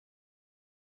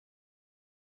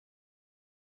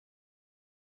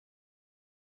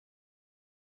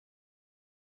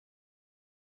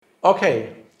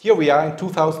Okay, here we are in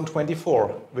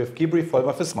 2024 with Kibri,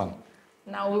 Vollmer, Viessmann.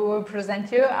 Now we will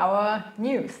present you our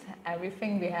news,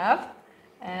 everything we have,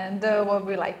 and what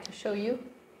we like to show you.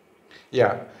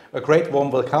 Yeah, a great warm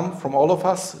welcome from all of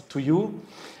us to you.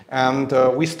 And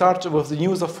we start with the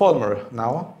news of Vollmer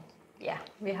now. Yeah,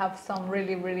 we have some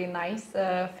really nice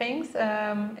things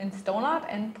in stone art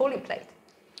and polyplate.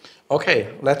 Okay,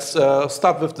 let's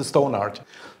start with the stone art.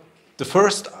 The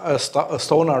first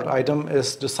stone art item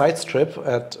is the side strip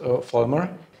at Vollmer.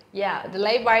 Yeah, the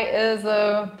lay-by is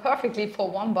perfectly for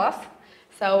one bus,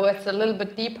 so it's a little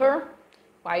bit deeper,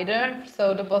 wider,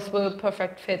 so the bus will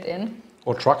perfect fit in.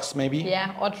 Or trucks, maybe?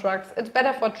 Yeah, or trucks. It's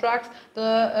better for trucks.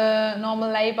 The normal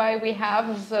lay-by we have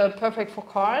is perfect for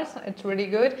cars. It's really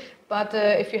good. But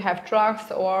if you have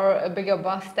trucks or a bigger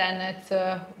bus, then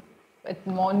it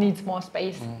needs more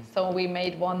space. So we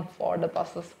made one for the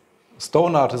buses.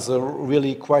 Stone art is a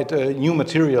really quite a new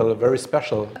material, very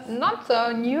special. Not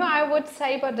so new, I would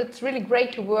say, but it's really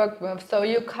great to work with. So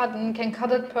you can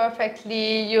cut it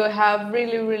perfectly. You have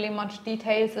really much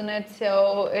details in it.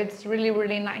 So it's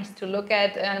really nice to look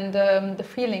at, and the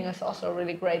feeling is also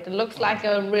really great. It looks like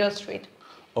a real street.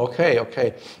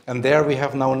 Okay. And there we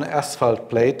have now an asphalt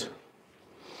plate.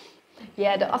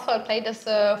 Yeah, the asphalt plate is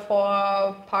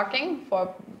for parking,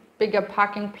 for bigger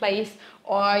parking place,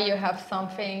 or you have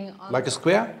something on like a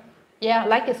square? Yeah,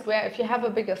 like a square. If you have a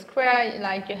bigger square,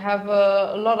 like you have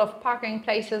a lot of parking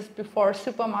places before a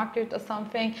supermarket or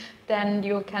something, then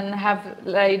you can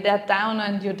lay that down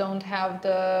and you don't have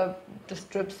the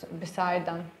strips beside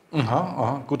them.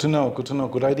 Good to know,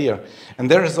 good idea.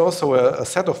 And there is also a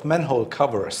set of manhole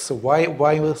covers. So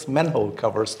why with manhole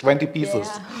covers, 20 pieces?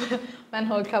 Yeah.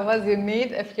 Manhole covers you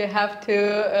need if you have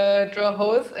to draw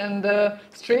holes in the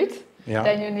street. Yeah.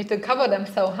 Then you need to cover them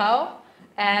somehow.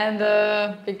 And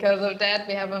because of that,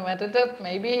 we have invented it.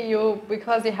 Maybe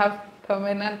because you have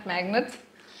permanent magnets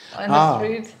on the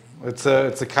street. It's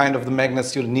a kind of the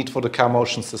magnets you need for the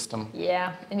CarMotion system.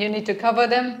 Yeah, and you need to cover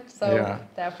them, so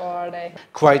therefore they...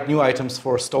 Quite new items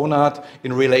for stone art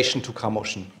in relation to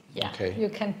CarMotion. Yeah, okay. You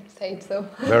can say it so.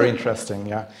 Very interesting,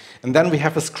 yeah. And then we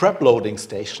have a scrap loading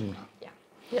station. Yeah,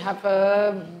 you have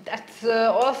that's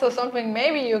also something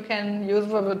maybe you can use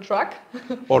with a truck.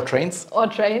 Or trains. Or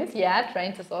trains, yeah,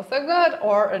 trains is also good.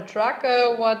 Or a truck,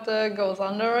 what goes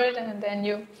under it, and then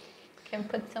you can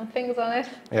put some things on it.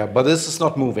 Yeah, but this is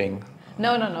not moving.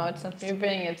 No, it's not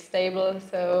moving. It's stable,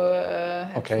 so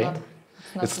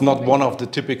it's not one of the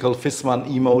typical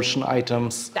Viessmann emotion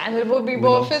items. Then it would be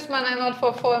more Viessmann and not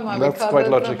for Vollmer. That's quite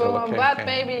logical. But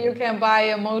maybe you can buy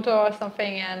a motor or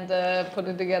something and put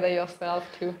it together yourself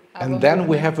too. And then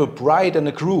we have a bride and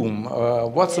a groom.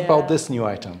 What's about this new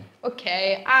item?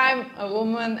 Okay, I'm a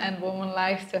woman, and woman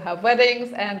likes to have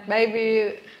weddings, and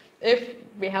maybe if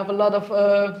we have a lot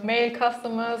of male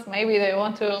customers, maybe they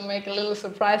want to make a little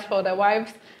surprise for their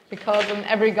wives, because in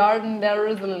every garden there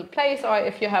is a little place, or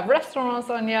if you have restaurants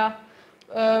on your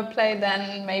plate,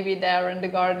 then maybe there in the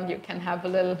garden you can have a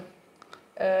little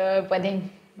wedding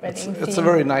scene. It's a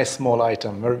very nice small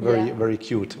item, very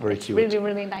cute, very cute.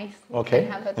 Really nice. Okay.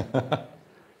 You can have it.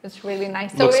 It's really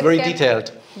nice. Looks very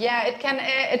detailed. Yeah,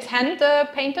 it's hand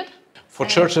painted. For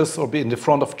churches, or be in the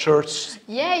front of church.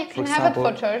 Yeah, you can have it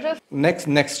for churches.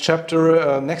 Next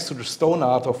chapter, next to the stone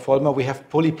art of Vollmer, we have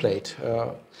polyplate.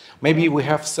 Maybe we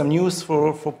have some news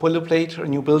for polyplate,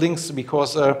 new buildings,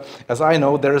 because as I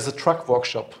know, there is a truck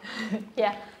workshop.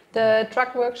 Yeah, the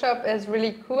truck workshop is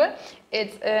really cool.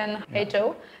 It's in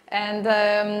HO, and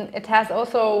it has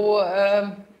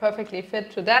also perfectly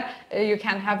fit to that. You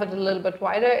can have it a little bit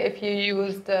wider if you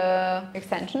use the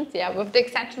extensions. Yeah, with the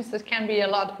extensions it can be a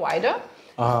lot wider.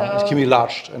 It can be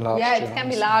enlarged. Yeah, it can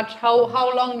be large.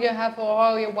 How long you have or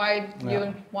how wide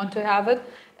you want to have it.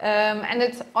 And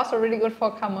it's also really good for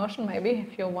CarMotion, maybe,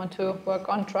 if you want to work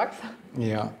on trucks.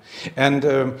 Yeah, and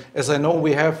as I know,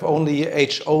 we have only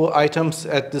HO items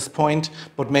at this point,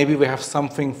 but maybe we have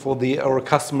something for our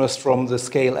customers from the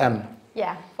scale N.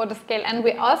 Yeah, for the scale N,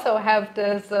 we also have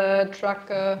this truck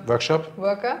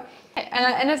worker,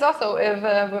 and it's also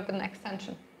with an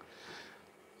extension.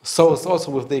 So it's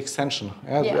also with the extension.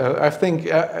 I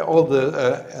think all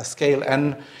the scale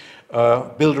N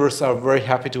builders are very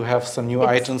happy to have some new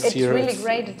items here. It's really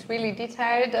great. It's really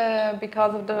detailed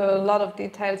because of the lot of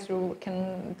details.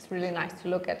 It's really nice to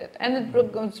look at it, and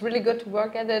it's really good to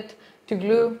work at it, to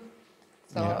glue.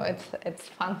 So it's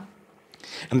fun.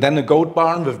 And then a goat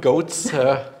barn with goats.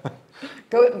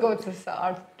 Goats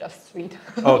are just sweet.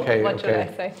 Okay, what should I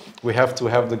say? We have to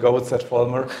have the goats at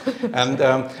Vollmer. And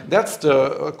that's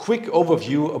the quick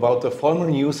overview about the Vollmer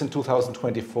news in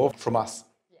 2024 from us.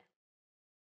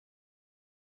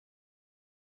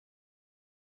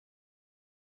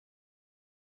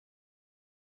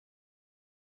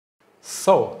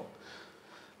 So,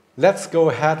 let's go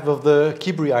ahead with the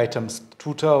kibri items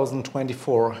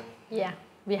 2024. Yeah,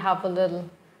 we have a little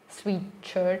sweet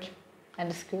church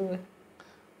and a school.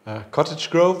 Cottage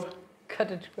Grove?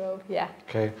 Cottage Grove, yeah.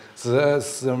 Okay, so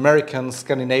it's the American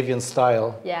Scandinavian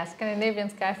style. Yeah, Scandinavian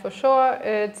sky for sure.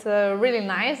 It's really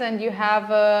nice, and you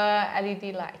have a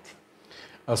LED light.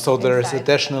 So there is Inside.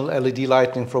 additional LED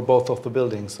lighting for both of the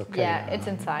buildings. Okay. Yeah, it's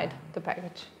inside the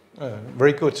package.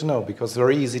 Very good to know, because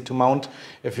very easy to mount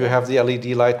if you have the LED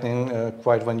lighting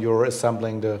quite when you're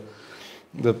assembling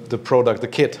the product, the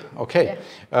kit. Okay.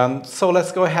 Yeah. So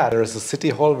let's go ahead. There is a city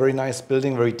hall, very nice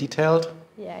building, very detailed.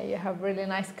 Yeah, you have really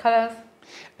nice colors.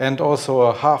 And also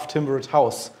a half-timbered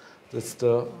house. That's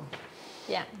the...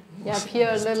 Yeah, you have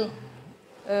here a little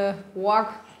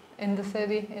walk in the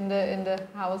city, in the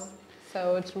house.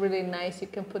 So it's really nice. You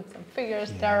can put some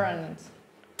figures there, and it's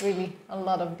really a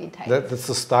lot of details. That's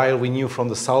the style we knew from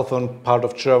the southern part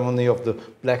of Germany, of the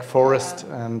Black Forest.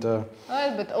 And a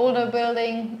little bit older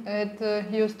building.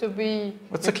 It used to be...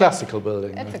 It's a classical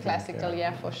building. It's a classical,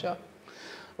 yeah, for sure.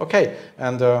 Okay,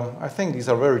 and I think these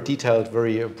are very detailed,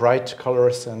 very bright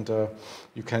colors, and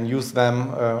you can use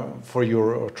them for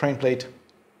your train plate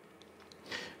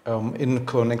in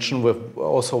connection with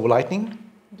also lighting.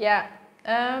 Yeah,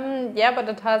 yeah, but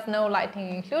it has no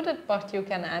lighting included, but you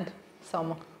can add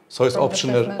some. So it's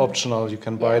optional. You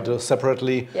can buy it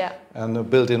separately and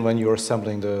build in when you're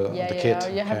assembling the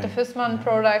kit. You have the Viessmann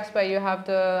products where you have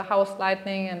the house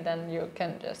lighting, and then you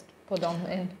can just put on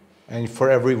in. And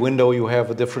for every window you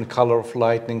have a different color of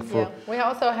lighting. For we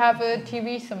also have a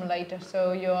TV simulator,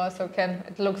 so you also can.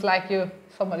 It looks like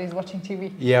somebody's watching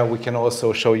TV. Yeah, we can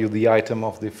also show you the item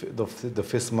of the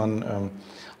Viessmann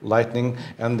lighting,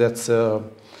 and that's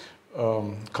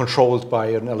controlled by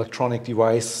an electronic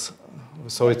device.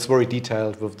 So it's very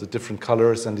detailed with the different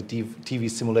colors and the TV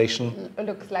simulation. It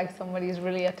looks like somebody's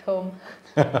really at home.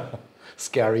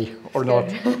 Scary or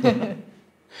not.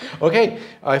 Okay,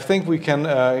 I think we can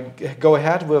go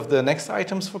ahead with the next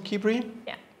items for kibri.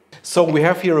 Yeah. So we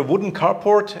have here a wooden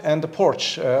carport and a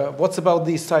porch. What's about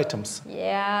these items?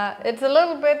 Yeah, it's a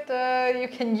little bit, you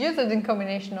can use it in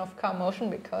combination of CarMotion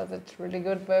because it's really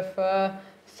good with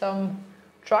some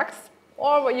trucks.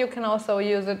 Or you can also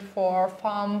use it for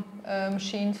farm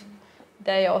machines.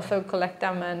 They also collect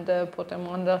them and put them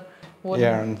on the wooden.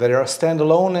 Yeah, and they are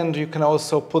standalone, and you can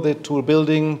also put it to a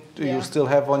building you still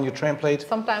have on your train plate.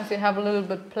 Sometimes you have a little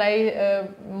bit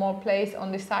more place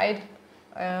on the side,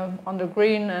 on the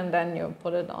green, and then you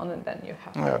put it on, and then you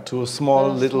have two small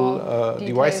little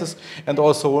devices. And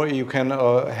also you can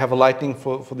have a lighting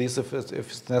for these if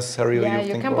it's necessary. Yeah,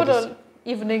 you can put an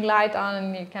evening light on,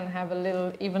 and you can have a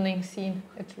little evening scene.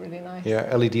 It's really nice.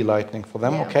 Yeah, LED lighting for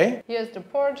them, okay. Here's the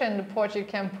porch, and the porch you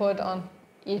can put on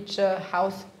each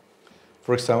house.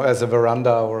 For example, as a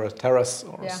veranda or a terrace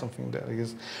or something that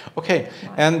is. Okay,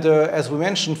 and as we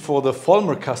mentioned, for the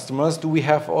Vollmer customers, do we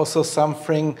have also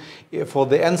something for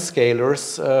the N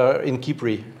scalers in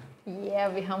kibri? Yeah,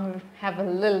 we have a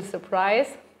little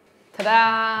surprise.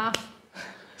 Ta-da!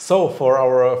 So for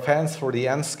our fans, for the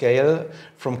N scale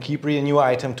from kibri, a new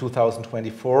item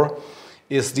 2024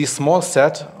 is the small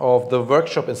set of the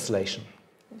workshop installation.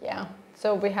 Yeah,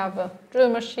 so we have a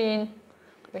drill machine,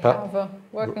 we have a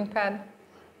working pad.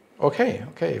 Okay.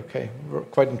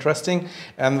 Quite interesting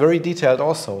and very detailed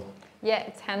also. Yeah,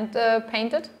 it's hand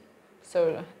painted, so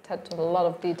it had a lot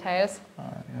of details.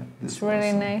 It's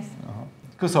really nice.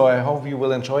 Good, so I hope you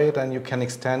will enjoy it and you can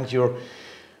extend your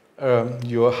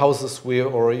houses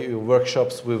or your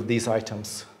workshops with these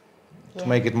items to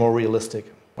make it more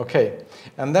realistic. Okay,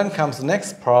 and then comes the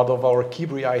next part of our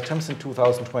kibri items in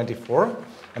 2024,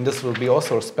 and this will be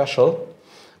also special.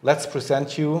 Let's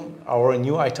present you our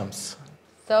new items.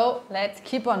 So let's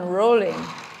keep on rolling.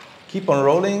 Keep on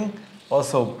rolling.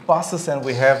 Also buses, and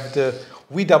we have the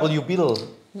VW Beetle.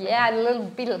 Yeah, the little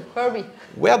Beetle, Herbie.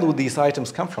 Where do these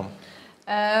items come from?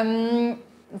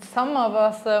 Some of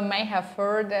us may have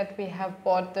heard that we have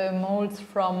bought the molds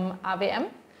from AWM.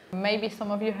 Maybe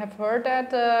some of you have heard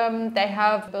that they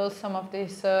have built some of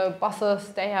these buses,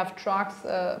 they have trucks,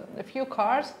 a few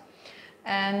cars.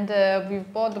 And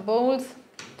we've bought the molds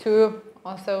to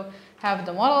also have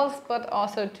the models, but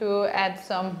also to add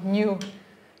some new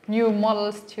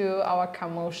models to our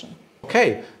CarMotion.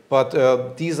 Okay,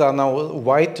 but these are now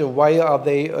white. Why are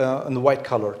they in white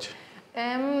colored?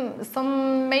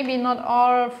 Some, maybe not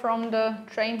all from the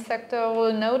train sector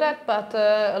will know that, but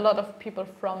a lot of people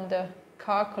from the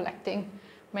car collecting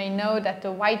may know that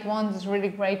the white ones is really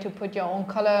great to put your own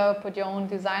color, put your own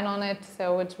design on it.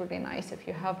 So it's really nice if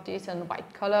you have these in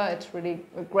white color. It's really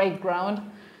a great ground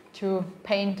to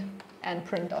paint and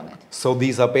print on it. So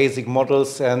these are basic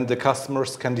models, and the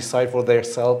customers can decide for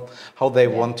themselves how they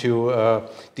want to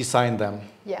design them.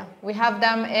 Yeah, we have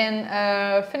them in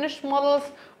finished models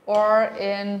or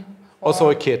in... Also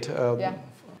a kit. Yeah.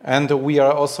 And we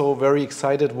are also very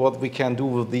excited what we can do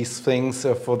with these things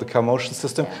for the CarMotion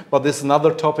system. Yeah. But this is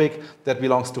another topic that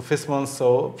belongs to Viessmann,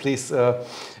 so please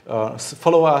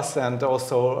follow us and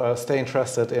also stay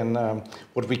interested in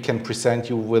what we can present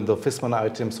you with the Viessmann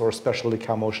items or especially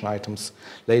CarMotion items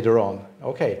later on.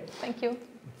 Okay. Thank you.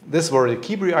 These were the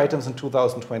kibri items in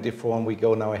 2024, and we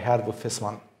go now ahead with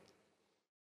Viessmann.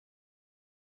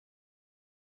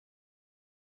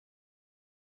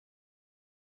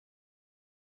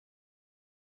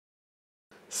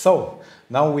 So,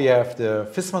 now we have the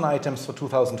Viessmann items for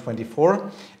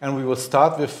 2024, and we will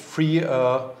start with 3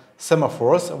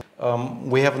 semaphores.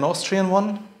 We have an Austrian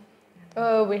one.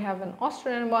 We have an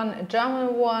Austrian one, a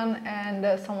German one,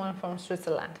 and someone from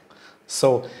Switzerland.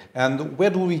 So, and where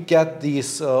do we get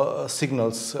these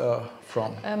signals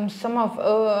from? Some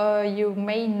of you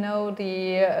may know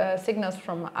the signals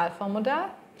from Alpha Model.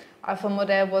 Alpha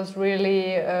Model was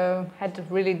really had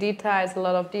really details, a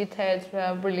lot of details,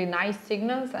 really nice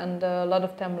signals, and a lot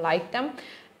of them liked them.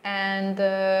 And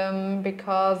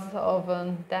because of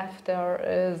death, there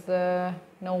is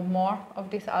no more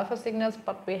of these alpha signals,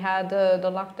 but we had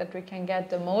the luck that we can get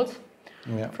the molds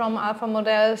from Alpha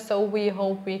Model, so we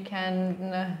hope we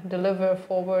can deliver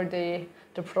forward the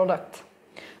product.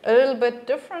 A little bit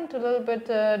different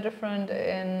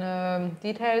in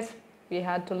details. We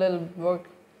had to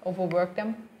overwork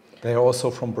them. They are also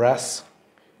from brass.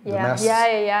 Yeah.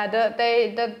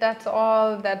 That's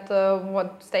all.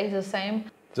 What stays the same.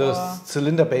 The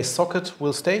cylinder-based socket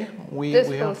will stay. This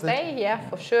will stay. Yeah,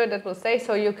 for sure, that will stay.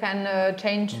 So you can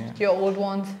change your old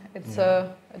ones. It's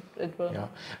it will. Yeah.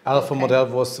 Alpha Model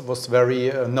was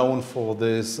very known for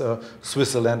this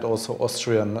Switzerland, also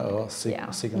Austrian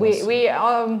signals.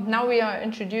 Now we are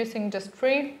introducing just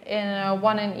 3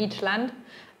 one in each land.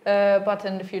 But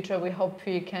in the future, we hope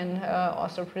we can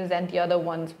also present the other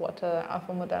ones what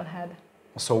Alpha Model had.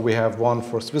 So we have one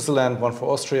for Switzerland, one for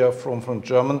Austria, from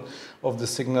German of the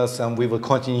signals, and we will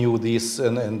continue these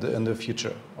in the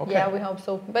future. Okay. Yeah, we hope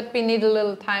so. But we need a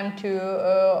little time to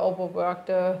overwork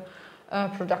the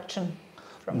production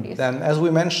from these. Then, as we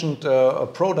mentioned, a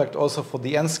product also for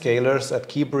the N-scalers at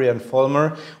Kibri and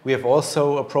Vollmer. We have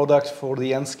also a product for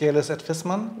the N-scalers at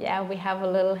Viessmann. Yeah, we have a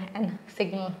little N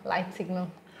signal, light signal.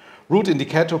 Root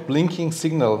indicator blinking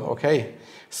signal. Okay.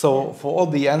 So for all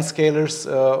the N-scalers,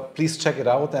 please check it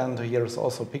out. And here's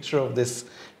also a picture of this.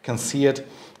 You can see it.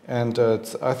 And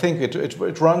I think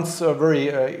it runs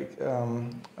very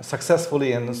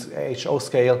successfully in HO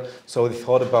scale. So we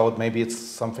thought about maybe it's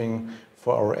something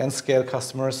for our N-scale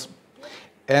customers.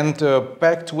 And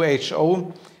back to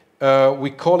HO, we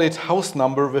call it house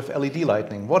number with LED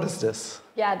lighting. What is this?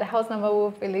 Yeah, the house number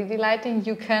with LED lighting.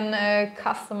 You can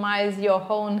customize your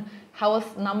own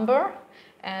house number.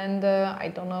 And I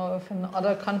don't know if in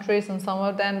other countries, in some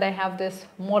of them, they have this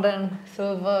modern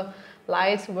silver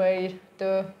lights where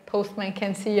the postman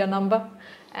can see your number.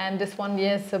 And this one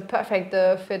is a perfect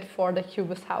fit for the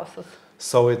cubist houses.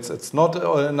 So it's not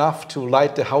enough to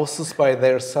light the houses by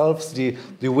themselves, the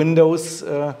windows,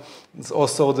 it's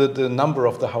also the number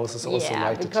of the houses also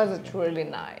lighted. Yeah, because it's really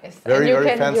nice. Very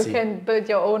fancy. You can build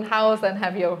your own house and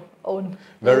have your own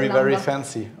very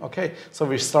fancy. Okay, so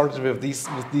we started with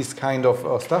these kind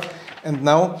of stuff. And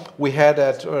now we had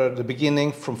at the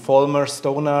beginning from Vollmer,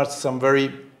 Stoner, some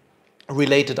very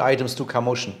related items to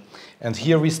CarMotion. And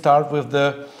here we start with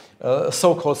the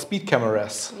so-called speed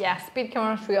cameras. Yeah, speed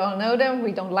cameras, we all know them.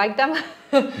 We don't like them.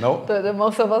 No. The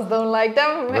most of us don't like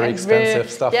them. Very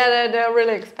expensive stuff. Yeah, they're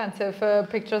really expensive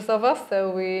pictures of us, so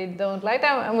we don't like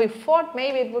them. And we thought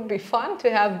maybe it would be fun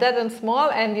to have that in small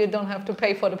and you don't have to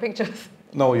pay for the pictures.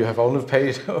 No, you have only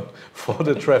paid for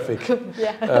the traffic,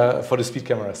 for the speed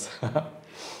cameras.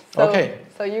 Okay.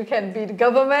 So you can be the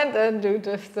government and you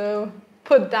just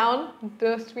put down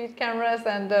the speed cameras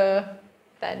and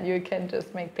then you can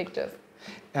just make pictures.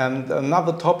 And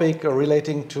another topic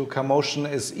relating to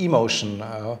CarMotion is emotion.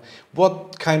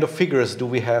 What kind of figures do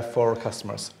we have for our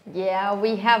customers? Yeah,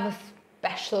 we have a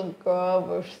special girl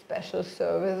with special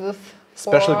services.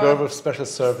 Special girl with special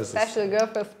services. Special girl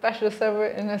with special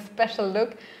service in a special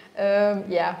look.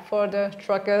 Yeah, for the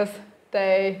truckers,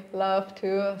 they love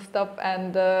to stop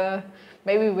and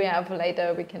maybe we have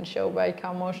later, we can show by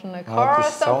CarMotion a car or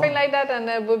something like that, and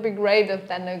it would be great if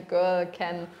then a girl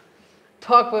can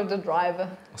talk with the driver.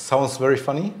 Sounds very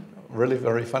funny, really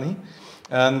very funny.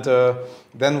 And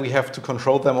then we have to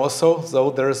control them also, so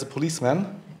there is a policeman.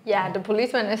 Yeah, the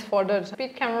policeman is for the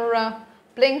speed camera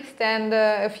blinks, then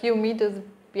a few meters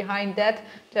behind that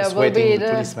there It's will be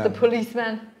the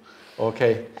policeman.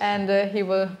 Okay. And he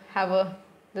will have a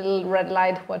little red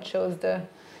light what shows the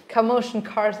CarMotion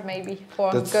cars maybe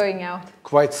for going out.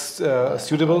 Quite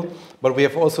suitable, but we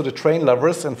have also the train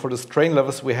lovers, and for the train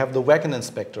lovers we have the wagon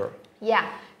inspector. Yeah,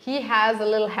 he has a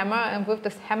little hammer, and with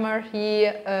this hammer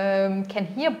he can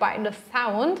hear by the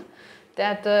sound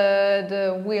that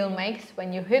the wheel makes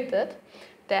when you hit it,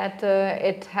 that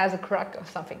it has a crack or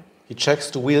something. He checks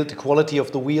the quality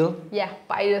of the wheel? Yeah,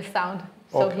 by the sound.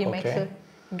 So he makes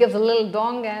gives a little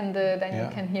dong, and then you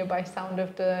can hear by sound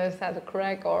if it has a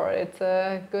crack or it's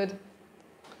good.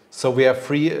 So we have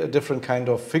 3 different kind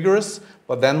of figures,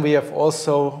 but then we have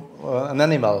also an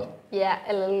animal. Yeah,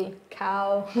 a little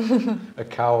cow. A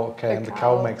cow, okay, and the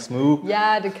cow makes moo.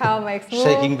 Yeah, the cow makes moo.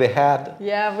 Shaking the head.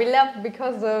 Yeah, we love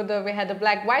because we had the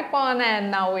black-white one,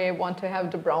 and now we want to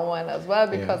have the brown one as well,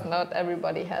 because not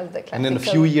everybody has the classical. And in a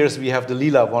few years we have the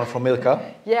lila one from Milka.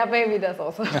 Yeah, maybe that's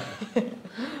also.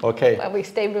 Okay. But we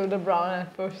stay with the brown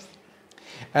at first.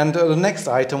 And the next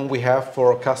item we have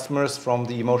for customers from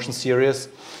the Emotion series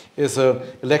is an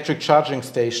electric charging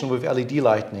station with LED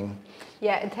lighting.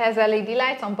 Yeah, it has LED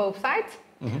lights on both sides,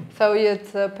 so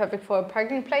it's perfect for a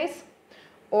parking place.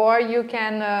 Or you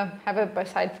can have it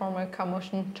beside from a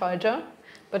CarMotion charger,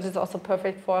 but it's also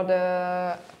perfect for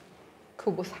the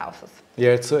Kubus houses.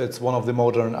 Yeah, it's one of the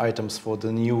modern items for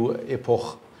the new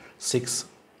Epoch 6.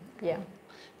 Yeah.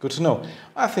 Good to know.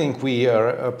 I think we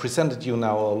presented you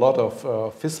now a lot of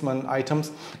Viessmann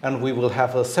items, and we will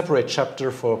have a separate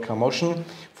chapter for CarMotion.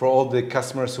 For all the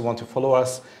customers who want to follow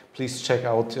us, please check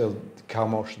out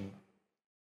CarMotion.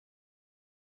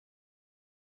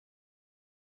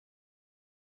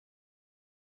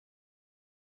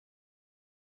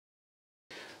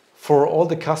 For all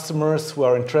the customers who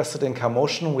are interested in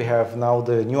CarMotion, we have now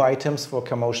the new items for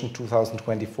CarMotion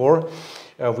 2024.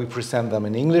 We present them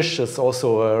in English. It's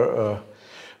also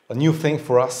a new thing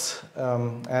for us.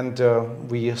 And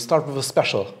we start with a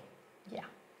special. Yeah,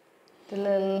 the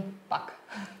little bug.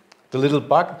 The little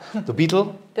bug, the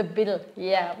beetle? The beetle,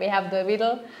 yeah. We have the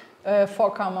beetle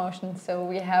for CarMotion. So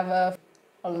we have a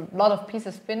lot of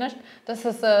pieces finished. This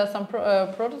is some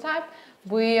prototype.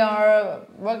 We are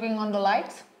working on the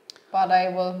lights, but I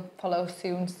will follow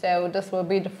soon. So this will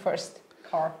be the first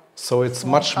car. So it's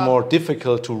much more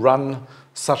difficult to run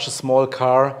such a small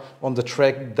car on the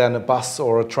track than a bus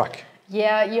or a truck.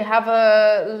 Yeah, you have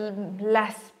a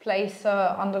less place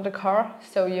under the car,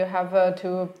 so you have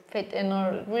to fit in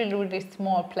a really, really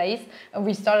small place. And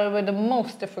we started with the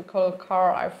most difficult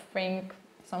car, I think,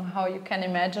 somehow you can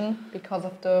imagine, because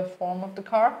of the form of the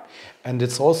car. And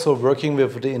it's also working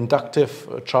with the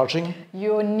inductive charging?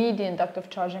 You need the inductive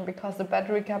charging because the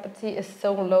battery capacity is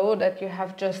so low that you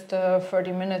have just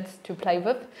 30 minutes to play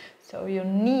with. So you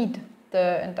need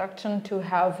the induction to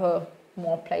have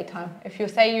more playtime. If you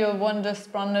say you want to just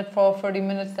run it for 30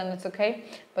 minutes, then it's okay.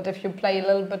 But if you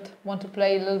want to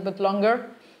play a little bit longer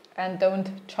and don't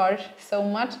charge so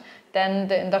much, then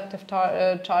the inductive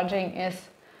charging is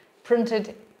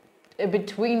printed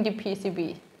between the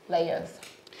PCB layers.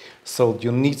 So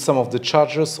you need some of the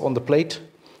chargers on the plate.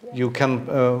 Yeah. You can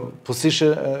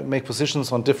make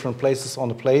positions on different places on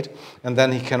the plate, and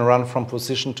then he can run from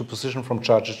position to position, from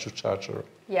charger to charger.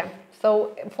 Yeah.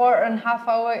 So for a half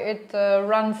hour it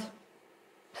runs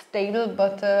stable,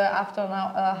 but after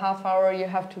a half hour you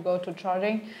have to go to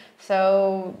charging.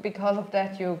 So because of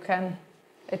that you can,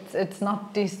 it's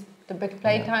not the big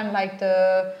playtime like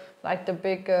the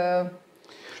big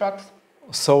trucks.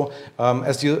 So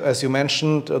as you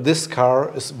mentioned, this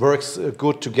car works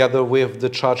good together with the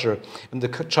charger, and the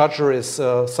charger is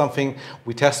something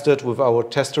we tested with our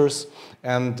testers,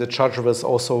 and the charger was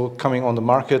also coming on the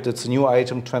market. It's a new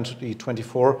item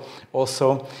 2024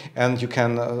 also, and you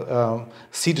can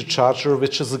see the charger,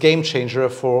 which is a game changer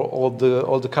for all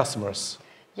the customers.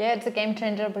 Yeah, it's a game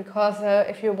changer because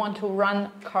if you want to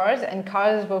run cars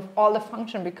with all the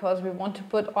functions, because we want to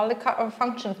put all the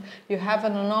functions you have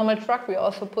in a normal truck, we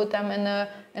also put them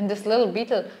in this little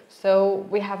Beetle. So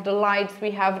we have the lights,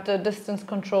 we have the distance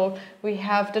control, we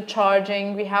have the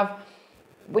charging, we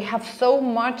have so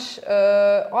much,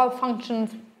 all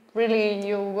functions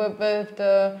really. With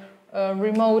the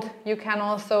remote you can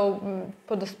also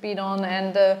put the speed on,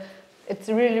 and it's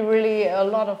really a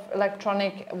lot of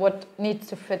electronic what needs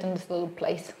to fit in this little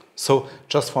place. So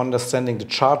just for understanding, the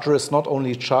charger is not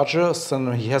only a charger,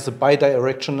 so he has a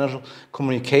bidirectional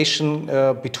communication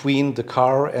between the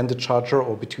car and the charger,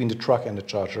 or between the truck and the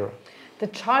charger. The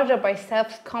charger by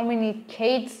itself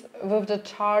communicates with the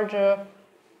charger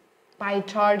by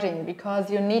charging, because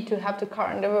you need to have the car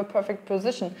in the perfect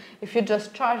position. If you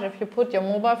just charge, if you put your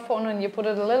mobile phone and you put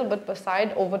it a little bit beside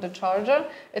over the charger,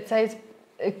 it says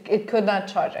it could not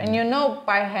charge. And you know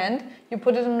by hand, you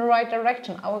put it in the right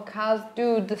direction. Our cars do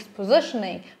this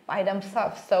positioning by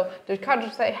themselves. So the car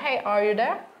just say, hey, are you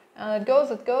there? And it goes,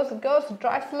 it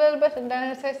drives a little bit, and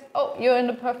then it says, oh, you're in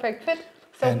the perfect fit,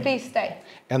 so please stay.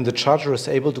 And the charger is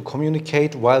able to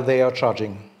communicate while they are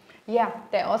charging. Yeah,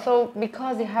 they also,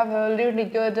 because you have a really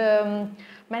good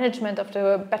management of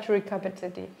the battery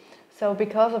capacity. So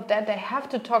because of that, they have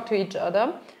to talk to each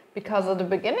other, because at the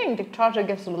beginning, the charger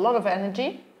gives a lot of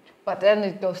energy, but then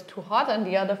it goes too hot, and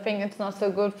the other thing, it's not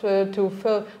so good to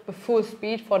fill with full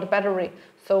speed for the battery.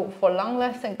 So for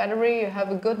long-lasting battery, you have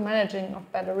a good managing of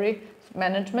battery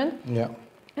management. Yeah.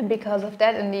 And because of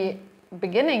that, in the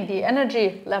beginning, the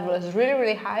energy level is really,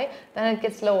 really high, then it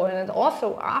gets lower. And it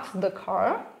also asks the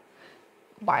car,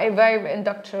 by very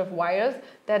inductive wires,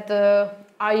 that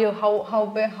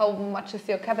how much is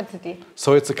your capacity?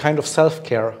 So it's a kind of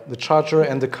self-care. The charger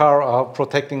and the car are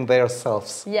protecting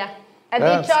themselves. Yeah. And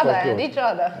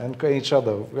each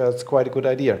other. That's quite a good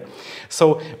idea.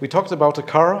 So we talked about the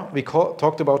car, we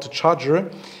talked about the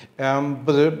charger,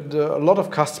 but a lot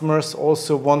of customers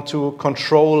also want to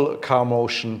control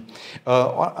CarMotion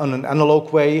on an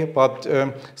analog way, but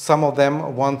some of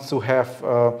them want to have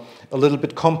a little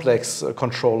bit complex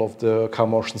control of the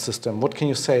CarMotion system. What can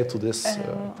you say to this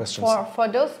questions? For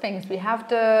those things, we have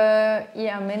the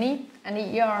ER Mini, and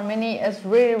the ER Mini is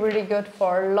really, really good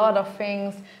for a lot of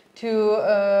things.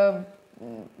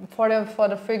 For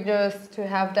the figures, to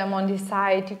have them on the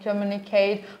side, to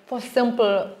communicate. For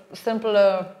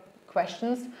simpler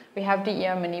questions, we have the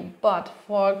ER Mini. But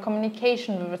for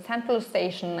communication with a central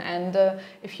station, and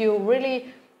if you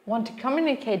really want to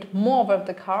communicate more with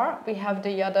the car, we have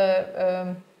the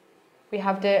other,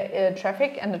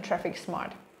 Traffic and the Traffic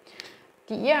Smart.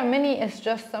 The ER Mini is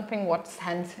just something what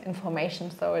sends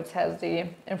information, so it has the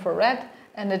infrared.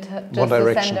 And it just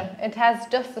the sender. It has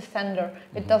just the sender.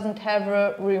 It doesn't have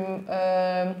a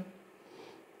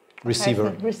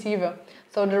receiver.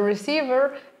 So the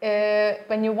receiver,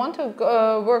 when you want to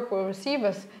work with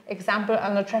receivers, example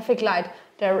on a traffic light,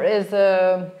 there is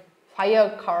a fire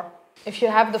car. If you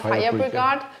have the fire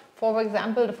brigade, for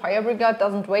example, the fire brigade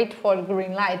doesn't wait for the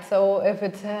green light. So if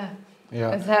it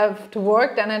has to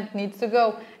work, then it needs to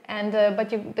go. And but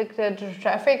the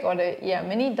traffic or the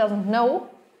Mini doesn't know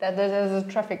that there is a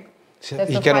traffic.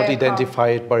 He cannot identify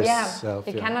it by himself.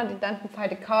 He cannot identify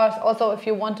the cars. Also, if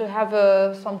you want to have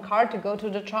some car to go to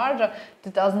the charger,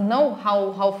 it doesn't know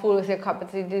how full is your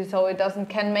capacity, so it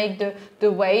can make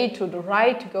the way to the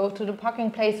right to go to the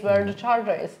parking place where the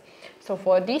charger is. So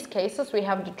for these cases, we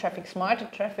have the Traffic Smart. The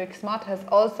Traffic Smart has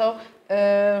also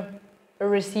a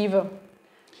receiver.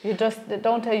 You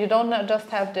don't just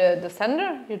have the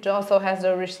sender, you also have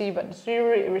the receiver.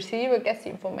 The receiver gets the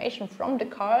information from the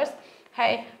cars.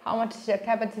 Hey, how much is your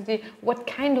capacity? What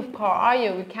kind of car are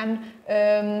you? We can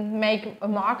make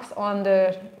marks on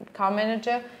the car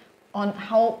manager on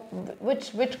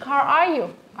which car are you?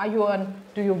 Are you on?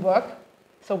 Do you work?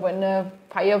 So when a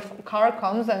fire car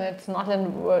comes and it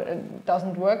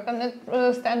doesn't work, then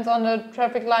it stands on the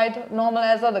traffic light normal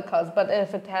as other cars. But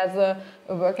if it has a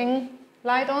working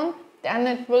light on, then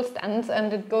it will stand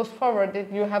and it goes forward.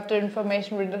 You have the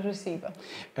information with the receiver.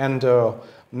 And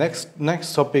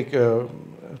next topic,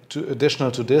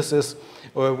 additional to this, is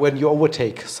when you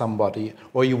overtake somebody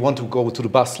or you want to go to the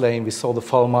bus lane. We saw the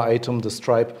Vollmer item, the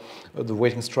stripe, the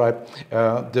waiting stripe,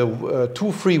 the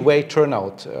two freeway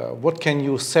turnout. What can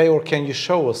you say or can you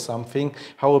show us something?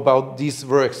 How about these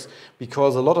works?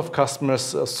 Because a lot of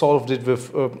customers solved it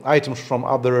with items from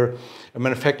other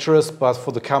manufacturers, but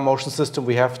for the CarMotion system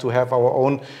we have to have our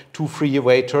own two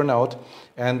freeway turnout,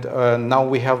 and now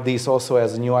we have these also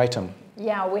as a new item.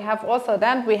 Yeah, we have also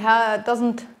that. We have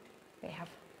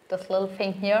this little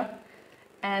thing here,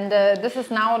 and this is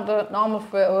now the normal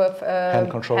with hand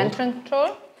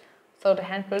control. So the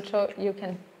hand control, you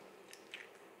can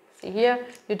see here,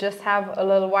 you just have a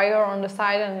little wire on the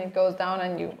side and it goes down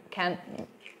and you can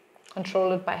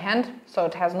control it by hand, so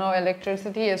it has no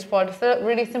electricity. It's for the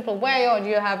really simple way, or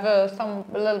you have some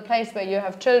little place where you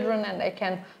have children and they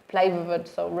can play with it,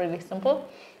 so really simple.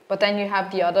 But then you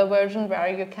have the other version where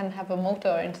you can have a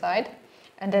motor inside,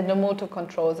 and then the motor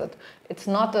controls it. It's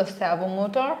not a servo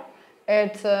motor,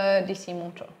 It's a DC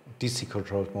motor. DC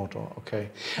controlled motor, okay.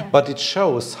 Yeah. But it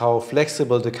shows how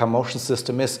flexible the CarMotion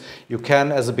system is. You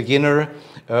can, as a beginner,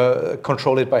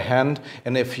 control it by hand,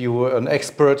 and if you're an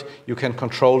expert, you can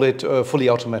control it fully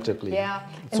automatically. Yeah,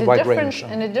 it's a wide range.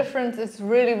 And the difference is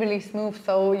really, really smooth.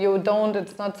 So you don't,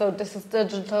 it's not so this is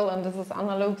digital and this is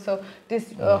analog, so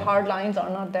these hard lines are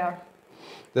not there.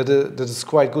 That is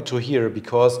quite good to hear,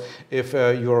 because if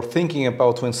you're thinking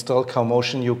about to install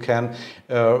CarMotion, you can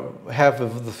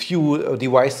have the few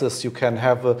devices, you can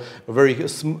have a very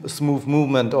smooth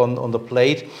movement on the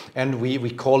plate, and we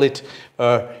call it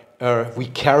we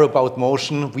care about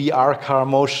motion, we are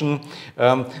CarMotion.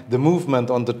 The movement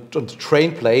on the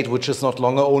train plate, which is not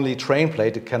longer only train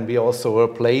plate, it can be also a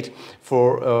plate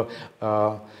for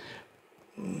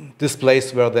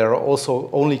displays where there are also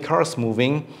only cars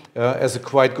moving, as a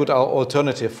quite good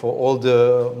alternative for all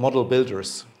the model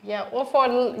builders. Yeah, or for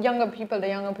the younger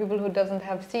people who doesn't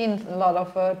have seen a lot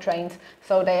of trains,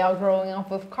 so they are growing up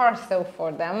with cars. So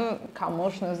for them,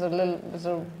 CarMotion is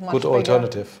a much good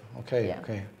alternative. Okay, yeah.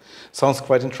 Okay, sounds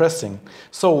quite interesting.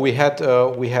 So we had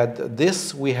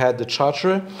this, we had the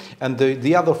charger, and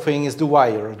the other thing is the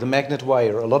wire, the magnet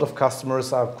wire. A lot of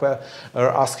customers are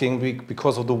asking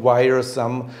because of the wire.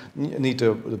 Some need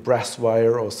a brass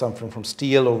wire or something from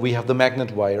steel, or we have the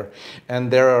magnet wire,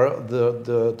 and there are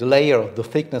the layer, the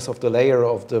thickness of the layer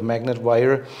of the magnet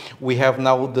wire. We have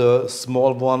now the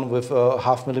small one with a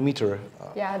 0.5 millimeter.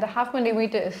 Yeah, the 0.5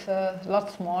 millimeter is a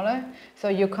lot smaller, so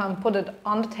you can put it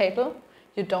on the table.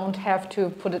 You don't have to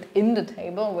put it in the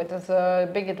table, which is a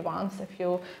big advance. If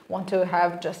you want to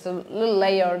have just a little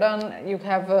layer done, you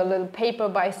have a little paper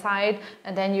by side,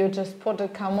 and then you just put the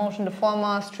CarMotion, the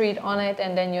Vollmer street on it,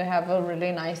 and then you have a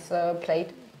really nice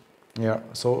plate. Yeah,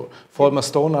 so Vollmer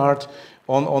stone art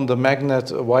on the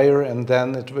magnet wire, and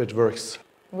then it works.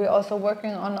 We're also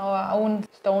working on our own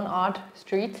stone art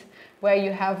street, where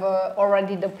you have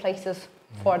already the places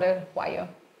for the wire.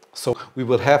 So we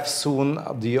will have soon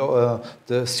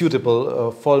the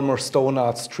suitable Vollmer stone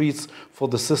art streets for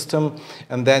the system,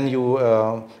 and then you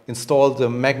install the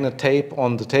magnet tape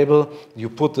on the table, you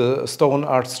put the stone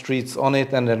art streets on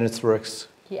it, and then it works.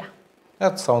 Yeah.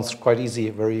 That sounds quite easy,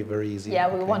 very, very easy.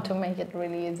 Yeah, we want to make it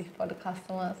really easy for the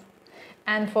customers.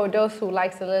 And for those who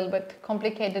likes a little bit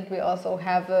complicated, we also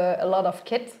have a lot of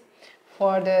kits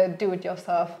for the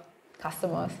do-it-yourself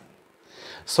customers.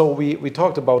 So we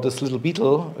talked about this little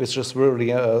beetle, which is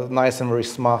really a nice and very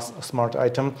smart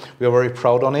item. We are very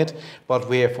proud on it, but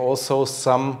we have also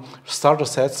some starter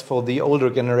sets for the older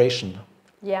generation.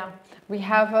 Yeah, we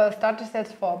have starter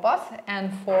sets for bus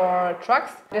and for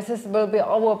trucks. This will be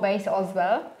our base as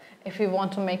well. If we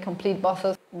want to make complete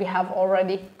buses, we have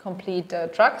already complete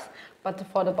trucks, but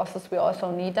for the buses we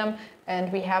also need them.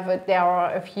 And we have there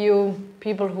are a few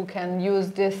people who can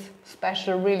use this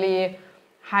special, really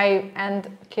high-end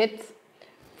kits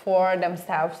for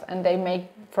themselves, and they make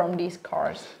from these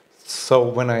cars. So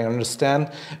when I understand,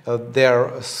 there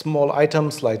are small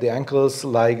items like the ankles,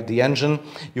 like the engine,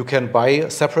 you can buy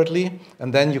separately,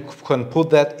 and then you can put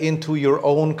that into your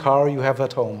own car you have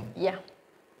at home. Yeah.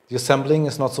 The assembling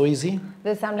is not so easy? The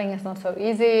assembling is not so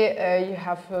easy. You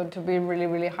have to be really,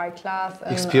 really high class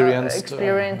and experienced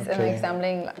in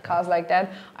assembling cars like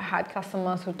that. I had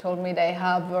customers who told me they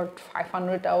have worked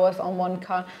 500 hours on one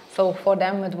car. So for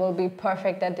them it will be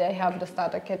perfect that they have the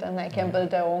starter kit and they can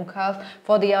build their own cars.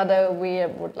 For the other, we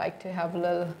would like to have a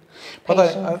little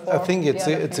patience. But I think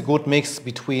it's a good mix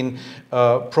between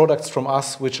products from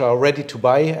us which are ready to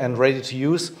buy and ready to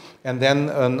use, and then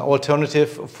an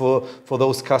alternative for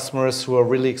those customers who are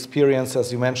really experienced,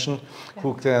 as you mentioned,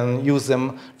 who can use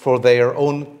them for their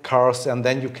own cars, and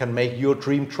then you can make your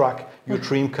dream truck, your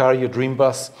dream car, your dream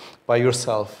bus by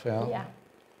yourself. Yeah.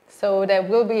 So there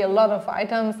will be a lot of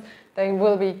items. There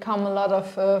will become a lot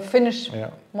of finished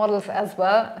models as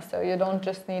well. So you don't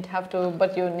just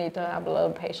but you need to have a little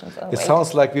patience. And it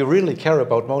sounds like we really care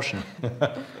about motion.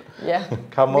 Yeah,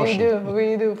 CarMotion.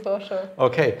 we do for sure.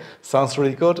 Okay, sounds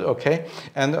really good. Okay,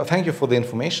 and thank you for the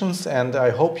informations, and I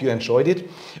hope you enjoyed it.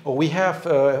 We have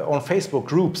on Facebook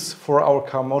groups for our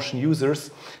CarMotion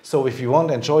users, so if you want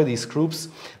to enjoy these groups,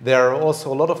 there are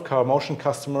also a lot of CarMotion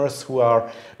customers who are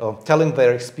telling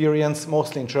their experience,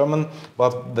 mostly in German,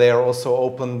 but they are also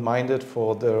open-minded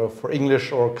for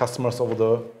English or customers over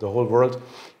the whole world.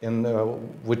 In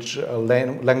which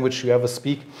language you ever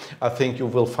speak, I think you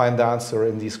will find the answer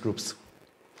in these groups.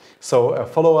 So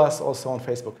follow us also on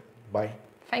Facebook. Bye.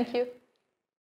 Thank you.